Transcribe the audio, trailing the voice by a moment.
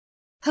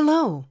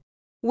Hello!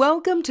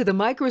 Welcome to the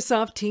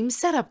Microsoft Teams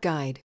Setup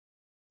Guide.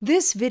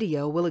 This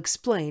video will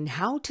explain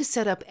how to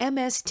set up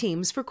MS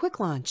Teams for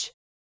Quicklaunch.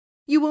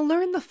 You will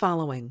learn the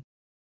following: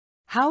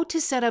 how to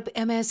set up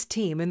MS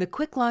Team in the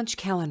Quicklaunch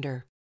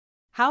calendar,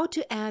 how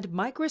to add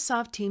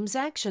Microsoft Teams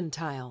action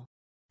tile,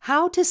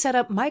 how to set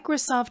up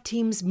Microsoft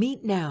Teams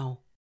Meet Now,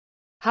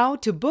 how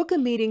to book a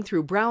meeting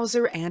through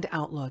browser and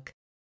Outlook,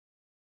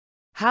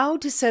 how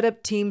to set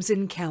up Teams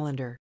in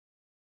Calendar.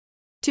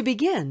 To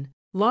begin,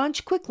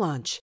 launch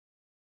Quicklaunch.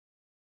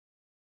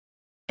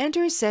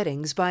 Enter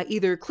Settings by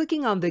either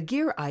clicking on the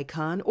gear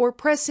icon or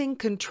pressing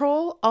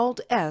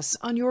Ctrl-Alt-S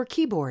on your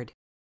keyboard.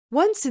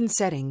 Once in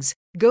Settings,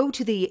 go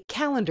to the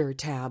Calendar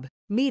tab,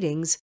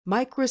 Meetings,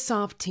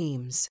 Microsoft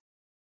Teams.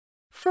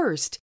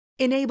 First,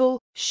 enable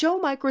Show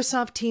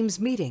Microsoft Teams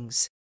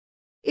Meetings.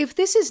 If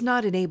this is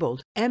not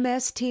enabled,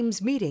 MS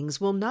Teams Meetings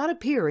will not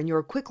appear in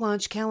your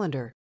Quicklaunch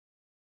calendar.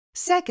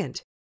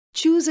 Second,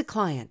 choose a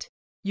client.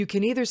 You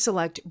can either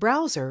select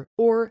Browser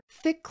or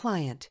Thick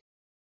Client.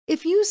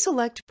 If you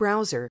select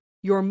Browser,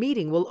 your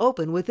meeting will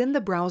open within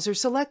the browser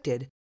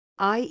selected,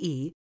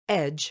 i.e.,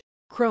 Edge,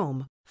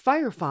 Chrome,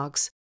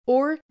 Firefox,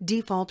 or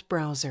default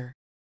browser.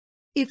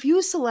 If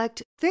you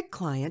select Thick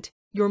Client,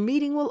 your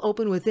meeting will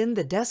open within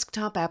the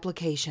desktop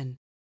application.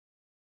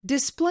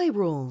 Display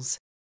Rules.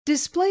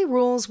 Display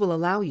Rules will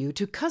allow you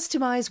to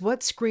customize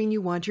what screen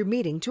you want your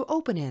meeting to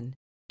open in.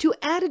 To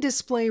add a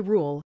display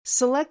rule,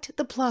 select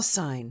the plus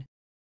sign.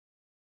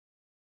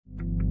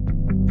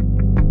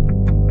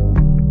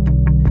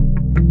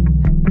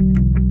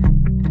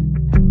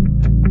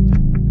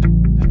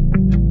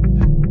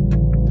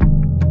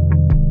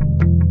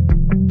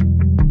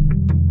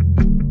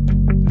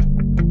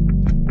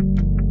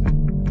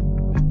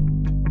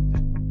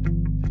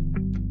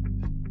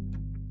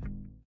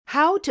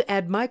 How to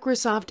add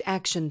Microsoft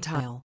Action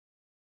tile.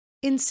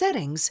 In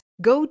Settings,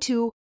 go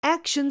to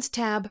Actions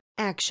tab,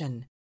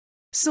 Action.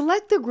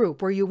 Select the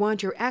group where you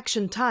want your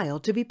action tile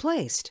to be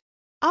placed.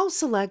 I'll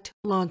select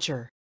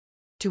Launcher.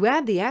 To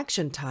add the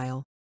action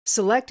tile,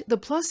 select the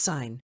plus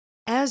sign.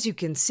 As you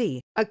can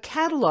see, a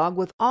catalog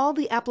with all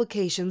the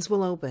applications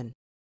will open.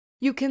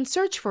 You can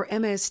search for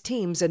MS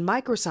Teams and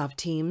Microsoft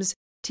Teams,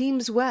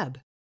 Teams Web.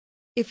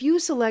 If you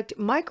select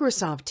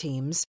Microsoft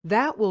Teams,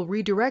 that will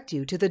redirect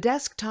you to the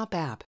desktop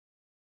app.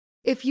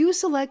 If you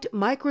select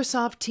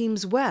Microsoft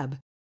Teams Web,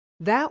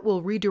 that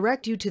will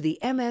redirect you to the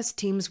MS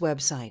Teams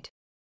website.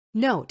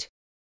 Note: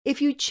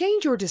 if you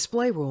change your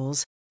display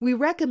rules, we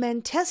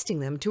recommend testing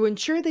them to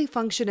ensure they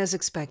function as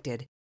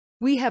expected.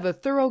 We have a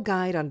thorough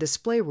guide on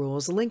display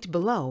rules linked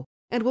below,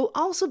 and we'll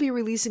also be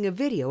releasing a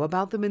video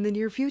about them in the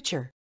near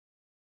future.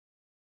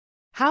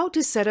 How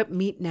to set up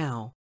Meet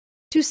Now.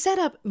 To set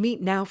up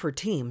Meet Now for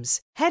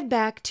Teams, head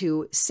back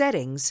to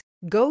Settings,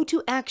 go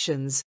to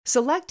Actions,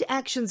 select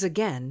Actions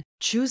again,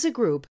 choose a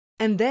group,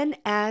 and then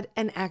add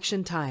an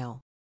action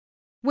tile.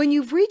 When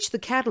you've reached the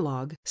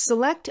catalog,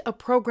 select a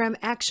program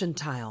action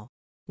tile.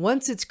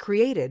 Once it's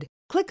created,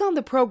 click on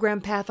the program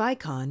path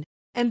icon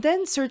and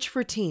then search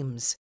for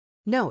Teams.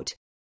 Note: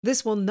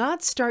 this will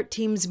not start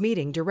Teams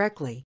meeting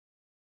directly.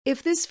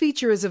 If this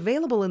feature is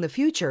available in the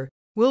future,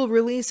 we'll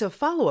release a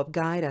follow-up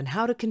guide on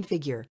how to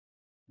configure.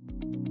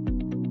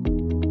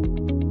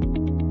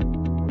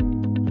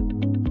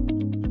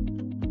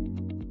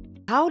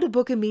 How to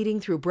book a meeting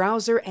through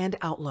browser and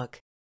Outlook.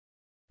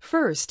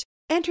 First,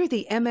 enter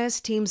the MS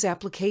Teams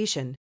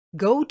application,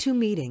 go to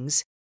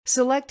Meetings,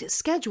 select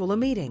Schedule a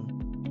Meeting.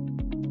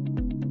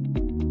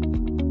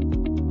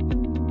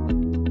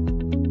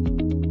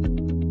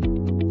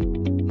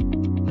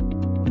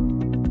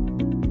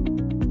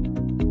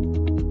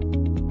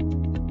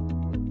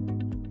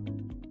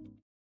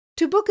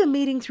 To book a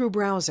meeting through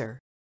browser,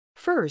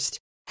 first,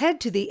 head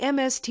to the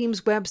MS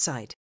Teams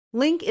website,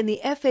 link in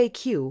the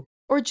FAQ,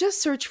 or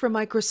just search for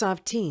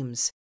Microsoft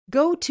Teams.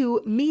 Go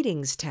to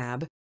Meetings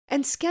tab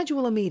and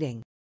schedule a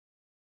meeting.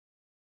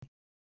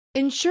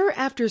 Ensure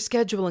after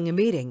scheduling a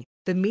meeting,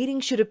 the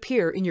meeting should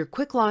appear in your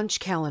Quicklaunch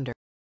calendar.